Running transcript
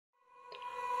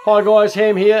Hi guys,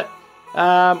 Ham here.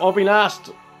 I've been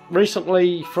asked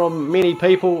recently from many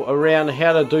people around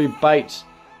how to do baits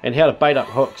and how to bait up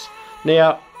hooks.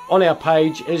 Now on our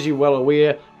page, as you're well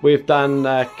aware, we've done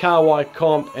Kahawai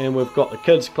comp and we've got the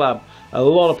kids club. A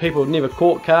lot of people have never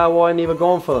caught Kahawai, never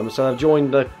gone for them, so they've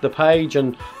joined the page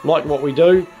and liked what we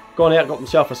do, gone out, got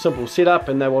themselves a simple setup,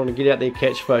 and they want to get out there,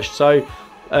 catch fish. So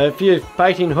if you're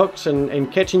baiting hooks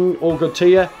and catching, all good to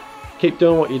you. Keep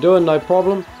doing what you're doing, no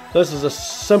problem. This is a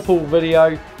simple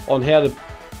video on how to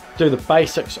do the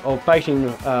basics of baiting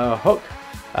a hook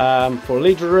for a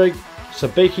ledger rig,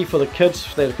 Sabiki for the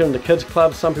kids that are in the kids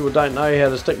club. Some people don't know how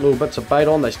to stick little bits of bait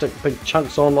on, they stick big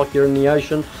chunks on like you're in the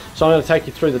ocean. So I'm going to take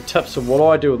you through the tips of what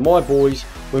I do with my boys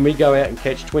when we go out and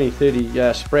catch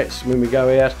 20-30 sprats when we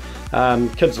go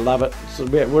out. Kids love it, so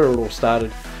where it all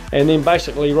started. And then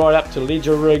basically right up to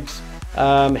ledger rigs,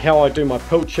 how I do my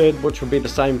pilchard, which would be the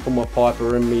same for my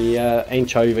piper and my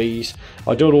anchovies.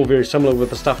 I do it all very similar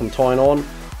with the stuff I'm tying on.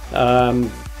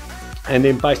 And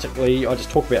then basically I just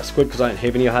talk about squid because I don't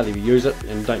have any, I hardly ever use it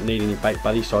and don't need any bait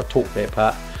buddies, so I talk that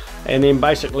part. And then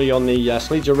basically on the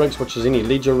Sledger rigs, which is any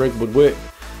ledger rig would work.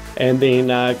 And then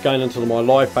going into my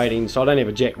live baiting, so I don't have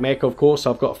a Jack Mac of course,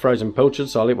 I've got frozen pilchard,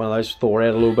 so I let one of those thaw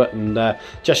out a little bit and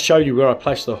just show you where I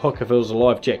place the hook if it was a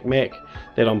live Jack Mac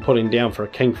that I'm putting down for a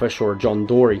kingfish or a John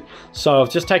Dory. So I've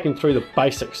just taken through the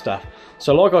basic stuff.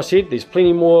 So like I said, there's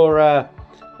plenty more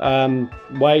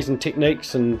ways and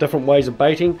techniques and different ways of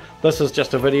baiting. This is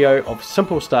just a video of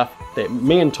simple stuff that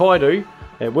me and Ty do,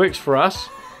 that works for us,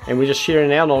 and we're just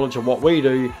sharing our knowledge of what we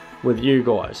do with you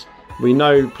guys. We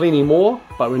know plenty more,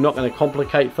 but we're not going to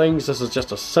complicate things. This is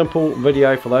just a simple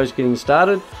video for those getting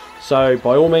started. So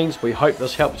by all means, we hope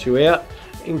this helps you out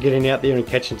in getting out there and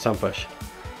catching some fish.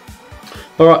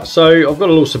 Alright, so I've got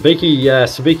a little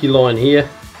Sabiki line here.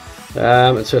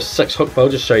 It's a 6 hook, but I'll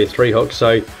just show you 3 hooks.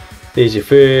 So there's your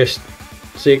first,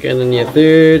 second and your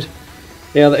third.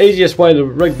 Now the easiest way to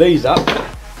rig these up,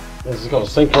 this has got a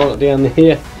sinker on it down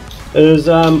there, is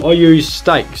I use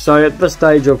steak. So at this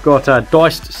stage I've got a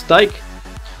diced steak.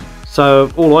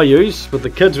 So all I use with the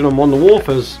kids when I'm on the wharf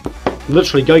is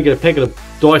literally go get a packet of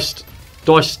diced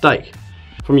steak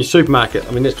from your supermarket.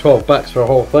 I mean that's $12 for a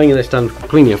whole thing, and that's done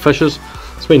plenty of fishes.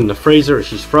 It's been in the freezer,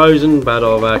 she's frozen, but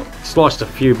I've sliced a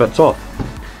few bits off.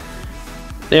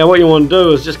 Now what you want to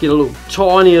do is just get a little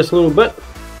tiniest little bit,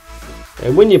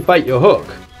 and when you bait your hook,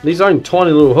 these are only tiny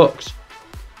little hooks.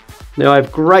 Now I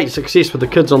have great success with the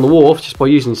kids on the wharf just by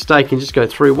using steak and just go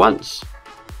through once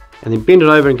and then bend it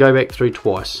over and go back through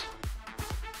twice,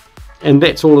 and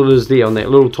that's all it is there on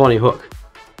that little tiny hook.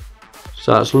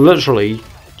 So it's literally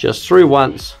just through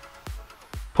once,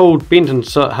 pulled, bent in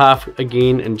half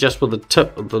again, and just with the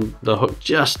tip of the hook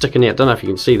just sticking out. Don't know if you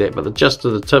can see that, but the just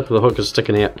of the tip of the hook is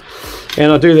sticking out.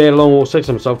 And I do that along all 6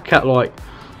 of them, so I've cut like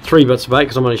 3 bits of bait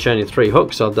because I'm only showing you 3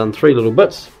 hooks, so I've done 3 little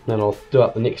bits, then I'll do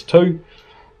up the next 2.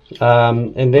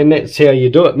 And then that's how you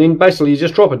do it, and then basically you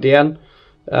just drop it down.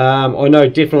 I know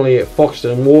definitely at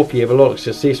Foxton and Wharf you have a lot of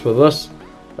success with this.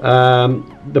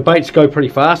 The baits go pretty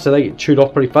fast, so they get chewed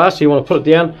off pretty fast, so you want to put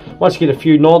it down. Once you get a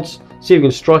few nods, see if you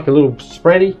can strike a little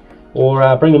spratty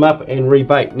or bring them up and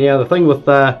rebait. Now the thing with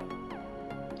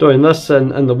doing this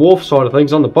and the wharf side of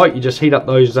things, on the boat you just heat up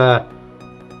those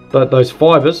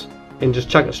fibres and just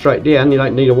chuck it straight down. You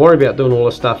don't need to worry about doing all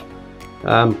this stuff,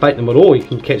 bait them at all. You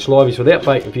can catch liveys without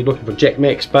bait if you're looking for Jack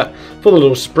Macs, but for the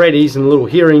little spratties and the little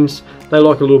herrings, they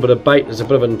like a little bit of bait as a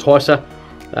bit of an enticer.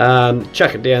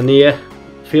 Chuck it down there,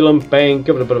 feel them, bang,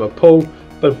 give it a bit of a pull,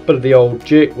 bit of the old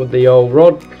jerk with the old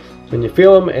rod. Then you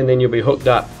feel them and then you'll be hooked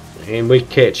up. And we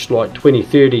catch like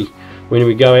 20-30 when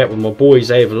we go out with my boys.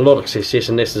 They have a lot of success,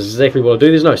 and this is exactly what I do.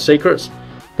 There's no secrets,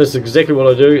 this is exactly what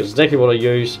I do, it's exactly what I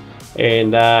use.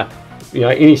 And you know,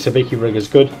 any Sabiki rig is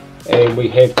good, and we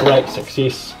have great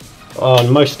success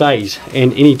on most days.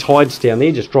 And any tides down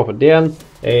there, just drop it down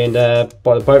and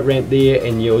by the boat ramp there,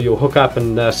 and you'll hook up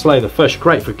and slay the fish.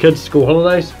 Great for kids, school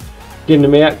holidays, getting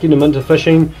them out, getting them into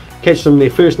fishing, catch them their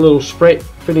first little sprat,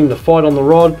 fitting the fight on the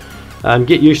rod.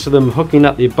 Get used to them hooking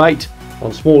up their bait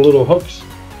on small little hooks,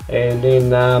 and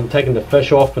then taking the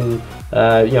fish off and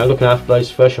you know, looking after those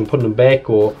fish and putting them back,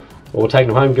 or taking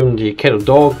them home, giving them to your cat or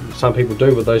dog. Some people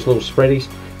do with those little spratties,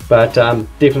 but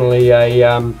definitely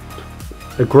a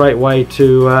great way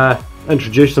to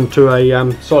introduce them to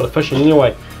a side of fishing.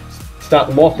 Anyway, start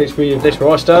them off. That's where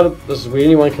I started. This is where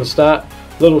anyone can start.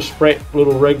 Little sprat,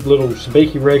 little rig, little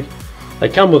Sabiki rig. They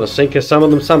come with a sinker, some of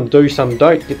them, some do, some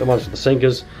don't. Get the ones with the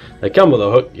sinkers. They come with a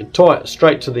hook, you tie it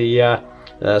straight to the,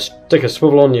 stick a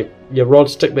swivel on your rod,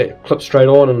 stick that clip straight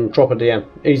on and drop it down.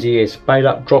 Easy as, bait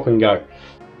up, drop and go.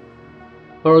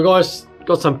 Alright guys,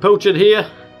 got some pilchard here.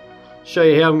 show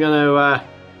you how I'm going to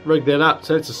rig that up.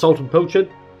 So it's a salted pilchard.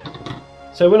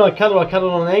 So when I cut it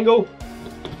on an angle,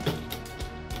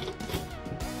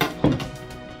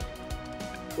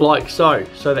 like so.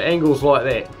 So the angle's like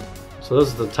that. So this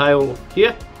is the tail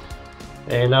here.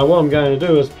 And what I'm going to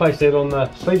do is place that on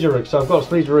the Sledger rig. So I've got a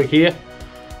Sledger rig here.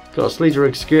 Got a Sledger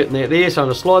rig skirt in that there. So I'm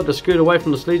going to slide the skirt away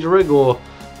from the Sledger rig or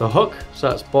the hook, so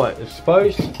it's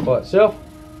exposed by itself.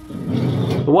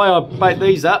 The way I bait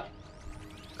these up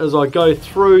is I go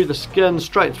through the skin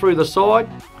straight through the side.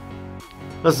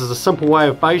 This is a simple way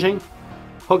of baiting.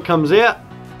 Hook comes out,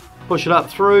 push it up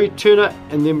through, turn it,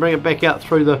 and then bring it back out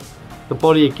through the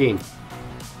body again.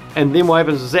 And then what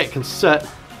happens is that can sit.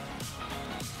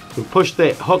 You push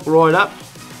that hook right up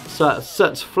so it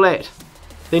sits flat.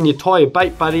 Then you tie your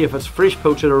bait buddy, if it's fresh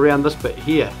pilchard, around this bit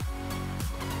here.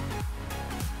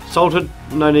 Salted,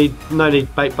 no need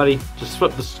bait buddy, just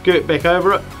flip the skirt back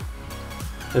over it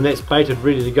and that's baited,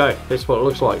 ready to go. That's what it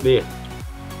looks like there.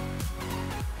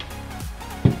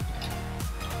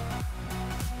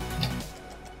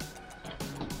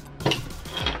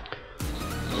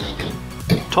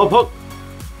 Top hook,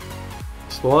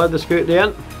 slide the skirt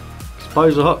down,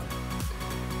 expose the hook.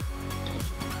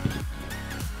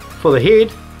 For the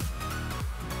head,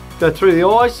 go through the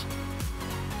eyes,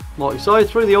 like so,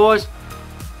 through the eyes.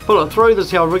 Pull it through. This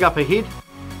is how I rig up a head.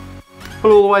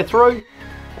 Pull all the way through,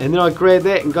 and then I grab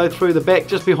that and go through the back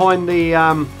just behind the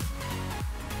and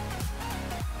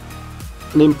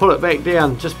then pull it back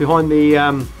down just behind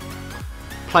the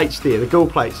plates there, the gill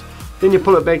plates. Then you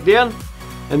pull it back down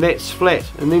and that's flat,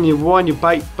 and then you wind your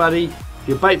bait buddy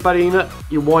in it,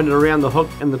 you wind it around the hook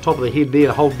and the top of the head there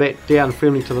to hold that down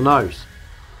firmly to the nose.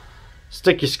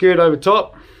 Stick your skirt over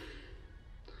top,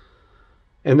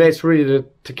 and that's ready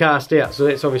to cast out. So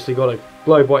that's obviously got a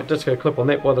glow bite disco clip on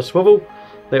that by the swivel.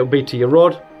 That will be to your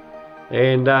rod,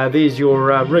 and there's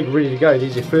your rig ready to go.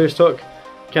 There's your first hook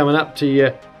coming up to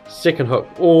your second hook,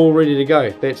 all ready to go.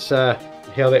 That's how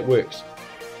that works.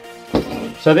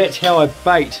 So that's how I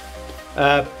bait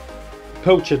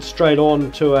pilchard straight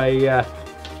on to a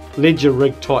ledger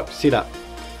rig type setup.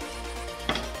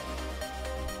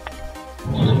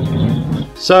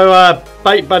 So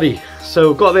bait buddy, so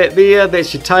we've got that there.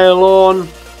 That's your tail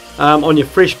on your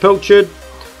fresh pilchard.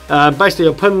 Basically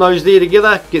I'll pin those there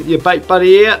together, get your bait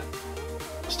buddy out,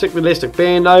 stick the elastic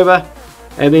band over,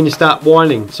 and then you start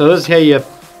winding. So this is how you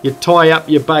tie up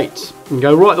your baits, and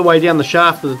go right the way down the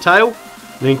shaft of the tail,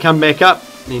 and then come back up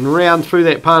and then round through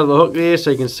that part of the hook there, so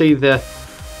you can see the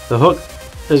hook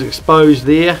is exposed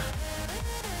there,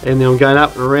 and then I'm going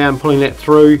up and around, pulling that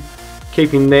through,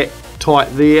 keeping that tight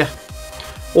there,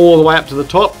 all the way up to the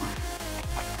top.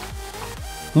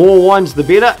 More winds the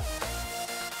better,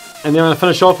 and then I'm going to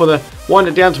finish off with a wind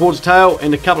it down towards the tail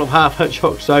and a couple of half hitch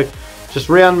hooks. So just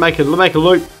round, make a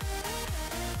loop,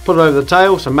 put it over the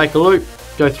tail, so make a loop,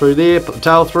 go through there, put the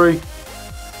tail through,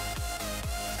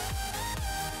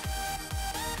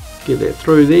 get that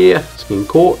through there. It's getting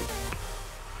caught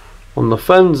on the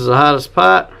fins is the hardest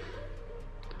part.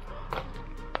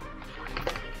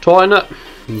 Tighten it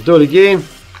and do it again.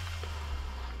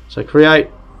 So create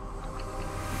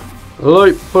a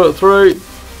loop, put it through,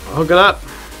 hook it up,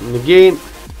 and again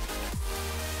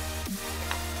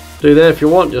do that if you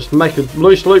want. Just make a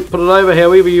loose loop, put it over,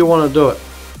 however you want to do it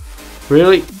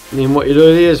really. And then what you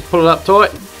do there is pull it up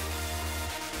tight,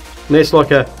 and that's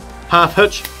like a half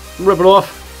hitch, rip it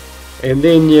off, and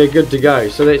then you're good to go.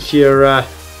 So that's your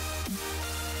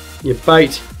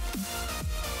bait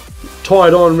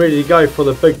tied on, ready to go for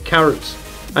the big currents.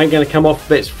 Ain't going to come off,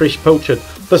 that's fresh pilchard.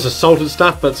 This is salted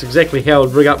stuff, but it's exactly how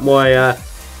I'd rig up my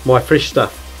my fresh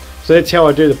stuff. So that's how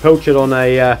I do the pilchard on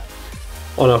a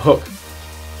hook,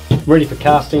 ready for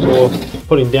casting or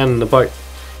putting down in the boat.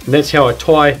 And that's how I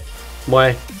tie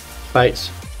my baits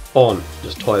on.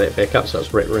 Just tie that back up so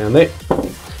it's wrapped around that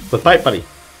with bait buddy.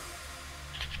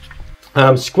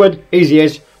 Squid, easy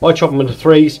as. I chop them into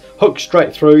threes, hook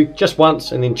straight through just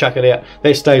once and then chuck it out.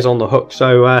 That stays on the hook.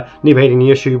 So never had any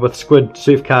issue with squid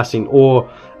surf casting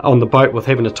or on the boat with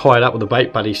having to tie it up with a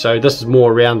bait buddy. So this is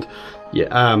more around your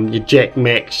jack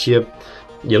max, your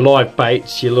live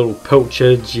baits, your little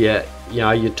pilchards, your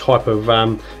type of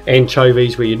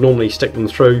anchovies where you normally stick them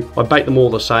through. I bait them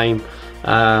all the same.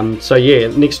 So yeah,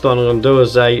 next time I'm going to do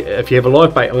is if you have a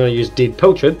live bait, I'm going to use dead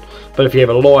pilchard. But if you have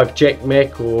a live jack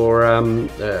mac or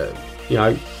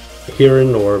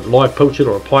heron or live pilchard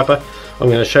or a piper, I'm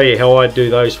going to show you how I do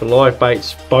those for live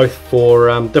baits, both for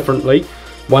differently.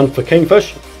 One for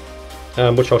kingfish,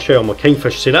 which I'll show you on my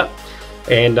kingfish setup,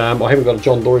 and I haven't got a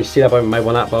John Dory setup. I haven't made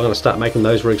one up, but I'm going to start making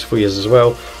those rigs for you as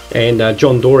well. And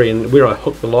John Dory, and where I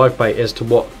hook the live bait as to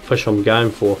what fish I'm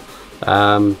going for.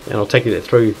 and I'll take you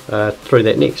through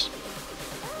that next.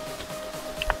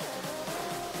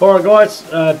 Alright guys,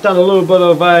 done a little bit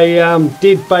of a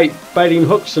dead baiting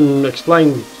hooks and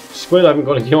explained squid. I haven't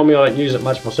got any on me, I don't use it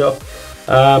much myself.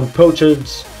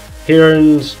 Pilchards,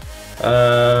 herons,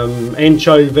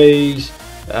 anchovies,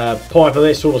 piper,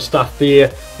 that sort of stuff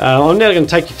there. I'm now going to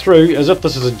take you through as if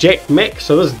this is a jack mac.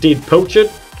 So this is dead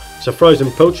pilchard, it's a frozen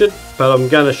pilchard, but I'm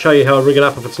going to show you how I rig it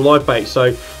up if it's live bait.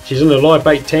 So she's in a live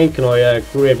bait tank, and I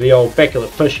grab the old back of the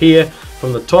fish here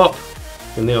from the top,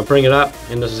 and then I bring it up,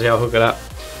 and this is how I hook it up.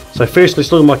 So first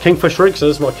let's look at my kingfish rig. So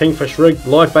this is my kingfish rig,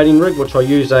 live baiting rig, which I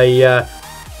use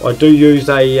I do use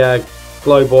a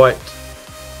glow bite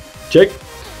jig,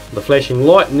 the flashing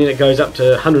light, and then it goes up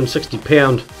to 160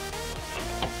 pound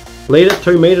leader,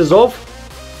 2 meters of,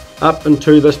 up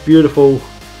into this beautiful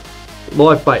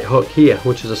live bait hook here,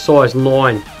 which is a size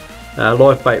 9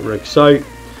 live bait rig. So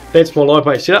that's my live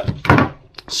bait setup.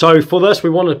 So for this we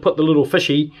wanted to put the little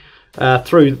fishy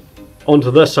through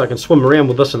onto this so I can swim around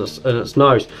with this in its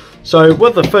nose. So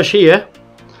with the fish here,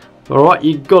 alright,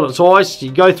 you've got its eyes,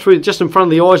 you go through just in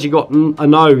front of the eyes, you've got a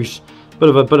nose, bit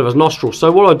of a nostril.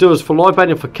 So what I do is for live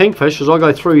baiting for kingfish is I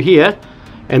go through here,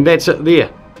 and that's it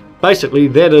there. Basically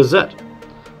that is it,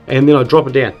 and then I drop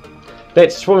it down.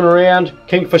 That's swimming around,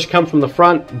 kingfish come from the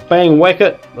front, bang, whack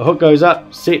it, the hook goes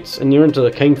up, sets, and you're into the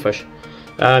kingfish.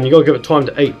 You've got to give it time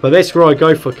to eat, but that's where I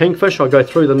go for kingfish. I go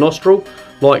through the nostril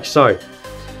like so.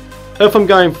 If I'm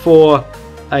going for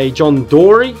a John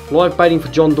Dory, live baiting for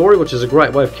John Dory, which is a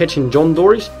great way of catching John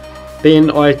Dories,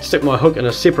 then I stick my hook in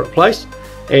a separate place,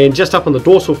 and just up on the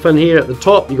dorsal fin here at the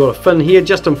top, you've got a fin here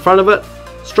just in front of it,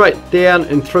 straight down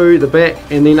and through the back,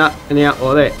 and then up and out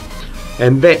like that.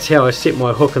 And that's how I set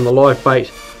my hook in the live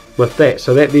bait with that.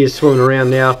 So that there's swimming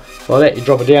around now like that. You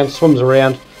drop it down, swims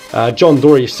around. John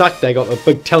Dory, you suck, they got the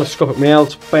big telescopic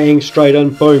mouths, bang, straight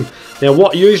in, boom. Now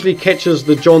what usually catches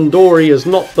the John Dory is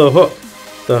not the hook.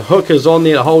 The hook is on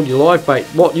there to hold your live bait.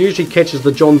 What usually catches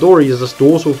the John Dory is this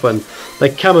dorsal fin. They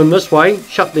come in this way,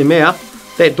 shut their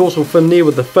mouth, that dorsal fin there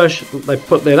with the fish, they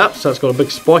put that up, so it's got a big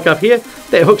spike up here,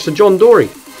 that hooks the John Dory.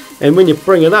 And when you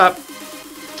bring it up,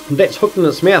 that's hooked in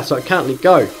its mouth, so it can't let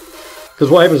go. Because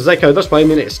what happens is they go this way,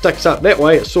 and then it sticks up that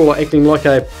way, it's sort of like acting like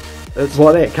a, it's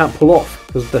like that, it can't pull off,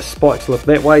 because the spikes lift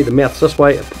that way, the mouth's this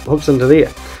way, it hooks into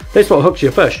there. That's what hooks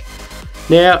your fish.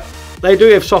 Now, they do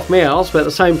have soft mouths, but at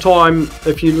the same time,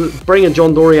 if you bring a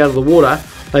John Dory out of the water,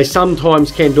 they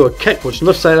sometimes can do a kick, which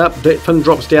lifts that up, that fin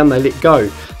drops down, they let go.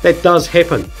 That does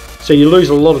happen. So you lose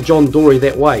a lot of John Dory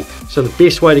that way. So the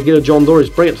best way to get a John Dory is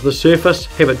bring it to the surface,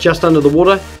 have it just under the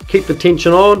water, keep the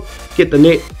tension on, get the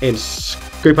net and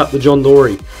scoop up the John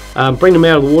Dory. Bring them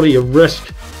out of the water, you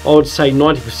risk, I would say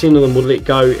 90% of them will let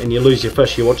go and you lose your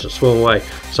fish, you watch it swim away.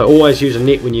 So always use a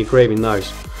net when you're grabbing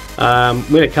those.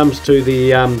 When it comes to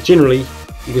the, generally,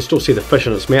 you can still see the fish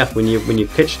in its mouth when you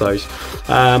catch those.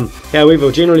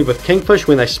 However, generally with kingfish,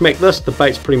 when they smack this, the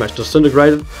bait's pretty much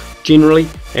disintegrated, generally,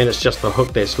 and it's just the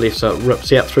hook that's left, so it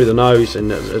rips out through the nose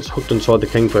and it's hooked inside the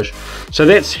kingfish. So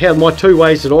that's how my 2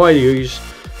 ways that I use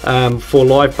for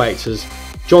live baits is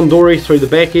John Dory through the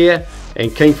back ear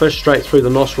and kingfish straight through the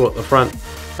nostril at the front.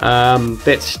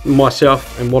 That's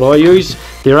myself and what I use.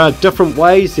 There are different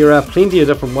ways, there are plenty of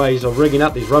different ways of rigging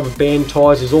up. These rubber band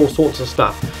ties, there's all sorts of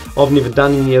stuff. I've never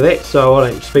done any of that, so I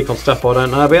don't speak on stuff I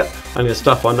don't know about, only the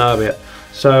stuff I know about.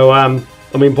 So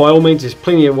I mean, by all means, there's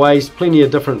plenty of ways, plenty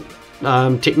of different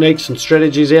techniques and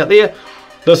strategies out there.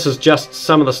 This is just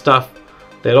some of the stuff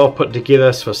that I've put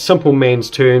together for simple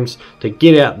man's terms to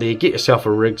get out there, get yourself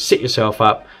a rig, set yourself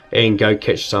up and go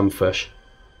catch some fish.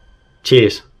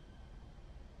 Cheers.